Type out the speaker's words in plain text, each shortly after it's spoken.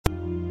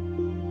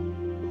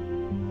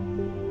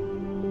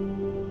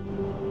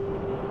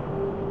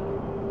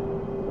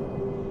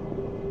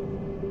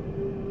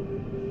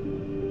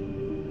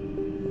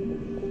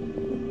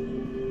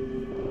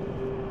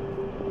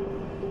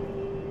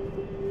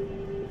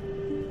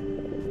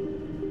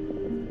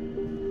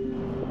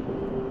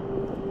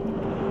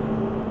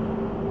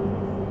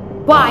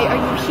Why are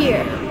you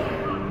here?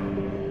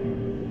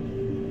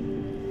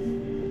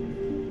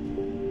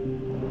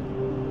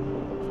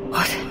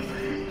 What?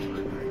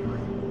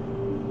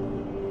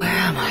 Where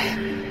am I?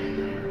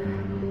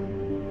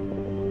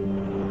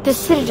 The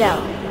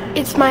Citadel.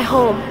 It's my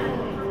home.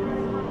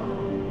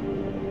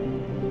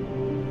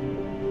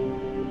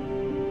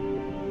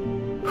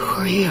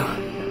 Who are you?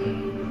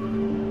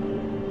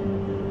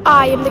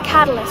 I am the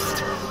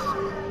Catalyst.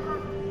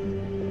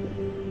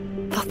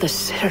 Thought the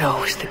Citadel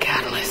was the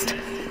catalyst.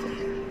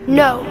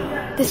 No,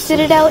 the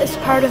Citadel is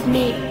part of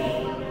me.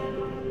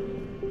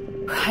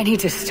 I need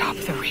to stop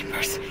the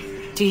Reapers.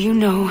 Do you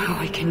know how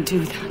I can do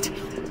that?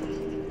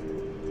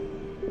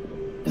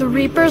 The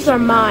Reapers are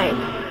mine.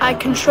 I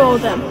control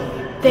them.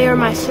 They are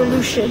my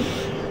solution.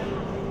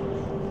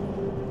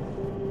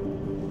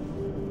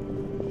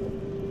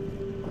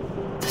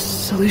 The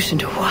solution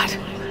to what?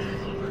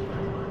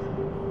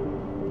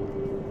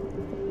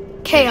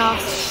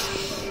 Chaos.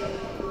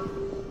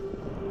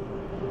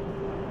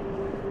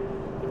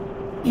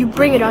 You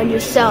bring it on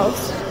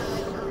yourselves.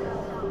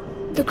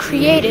 The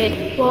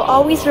created will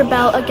always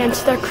rebel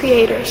against their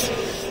creators.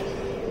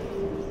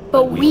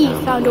 But we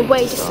found a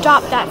way to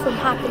stop that from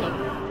happening.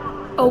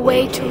 A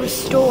way to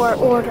restore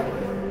order.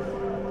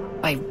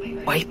 By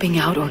wiping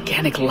out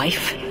organic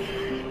life?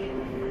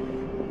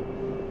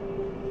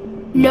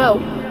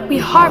 No, we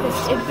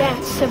harvest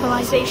advanced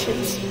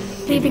civilizations,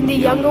 leaving the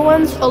younger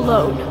ones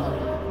alone.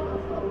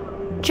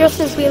 Just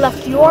as we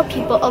left your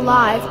people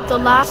alive the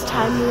last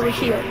time we were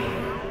here.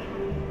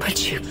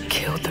 But you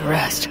killed the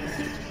rest.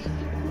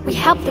 We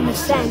helped them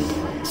ascend,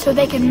 so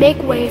they can make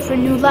way for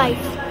new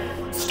life,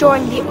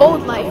 storing the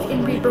old life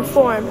in Reaper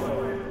form.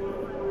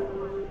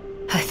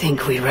 I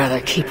think we'd rather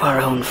keep our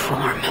own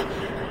form.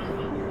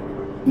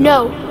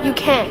 No, you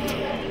can't.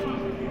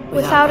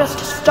 Without us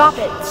to stop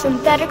it,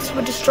 synthetics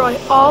would destroy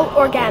all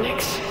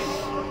organics.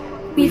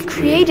 We've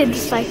created the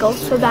cycle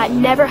so that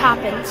never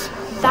happens.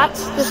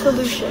 That's the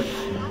solution.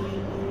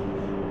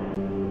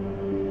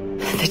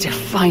 The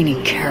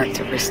defining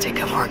characteristic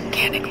of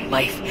organic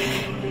life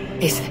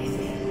is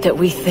that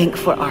we think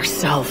for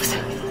ourselves,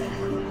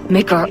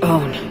 make our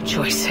own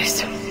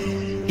choices.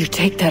 You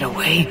take that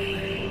away,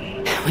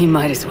 we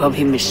might as well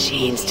be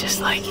machines just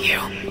like you.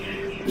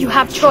 You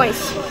have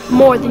choice,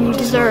 more than you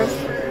deserve.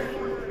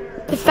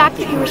 The fact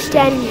that you are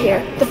standing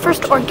here, the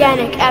first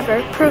organic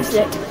ever, proves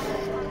it.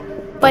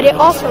 But it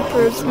also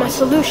proves my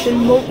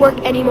solution won't work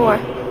anymore.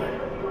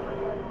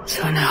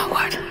 So now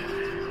what?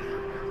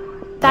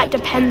 That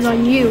depends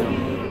on you.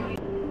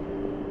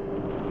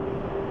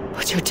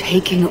 But you're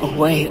taking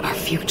away our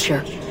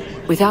future.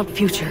 Without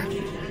future,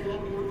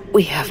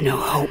 we have no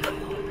hope.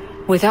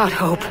 Without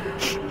hope,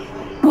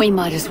 we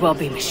might as well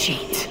be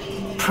machines,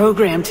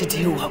 programmed to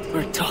do what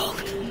we're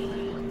told.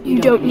 You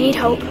don't need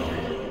hope.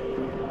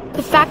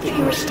 The fact that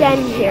you are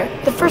standing here,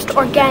 the first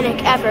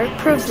organic ever,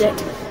 proves it.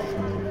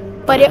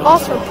 But it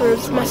also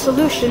proves my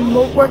solution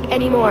won't work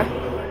anymore.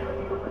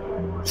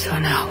 So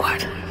now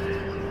what?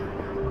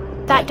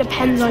 That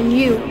depends on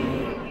you.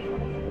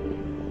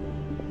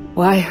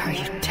 Why are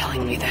you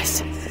telling me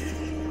this?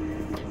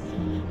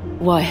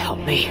 Why help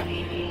me?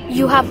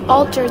 You have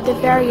altered the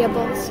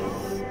variables.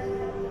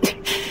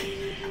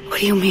 What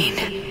do you mean?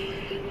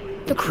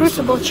 The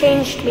Crucible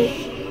changed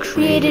me,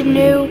 created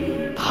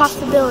new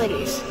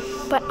possibilities,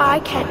 but I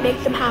can't make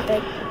them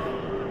happen.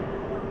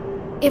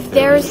 If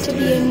there is to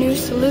be a new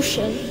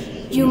solution,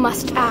 you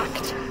must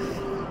act.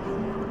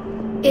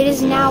 It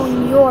is now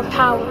in your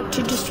power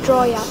to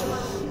destroy us.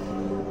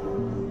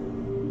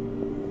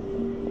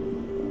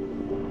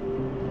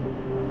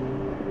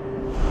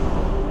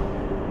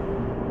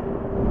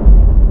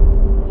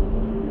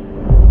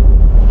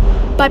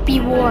 But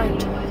be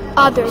warned,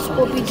 others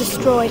will be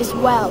destroyed as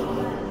well.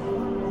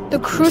 The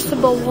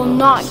Crucible will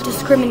not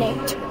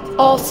discriminate.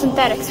 All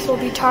synthetics will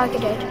be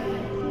targeted.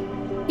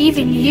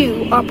 Even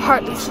you are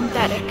partly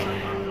synthetic.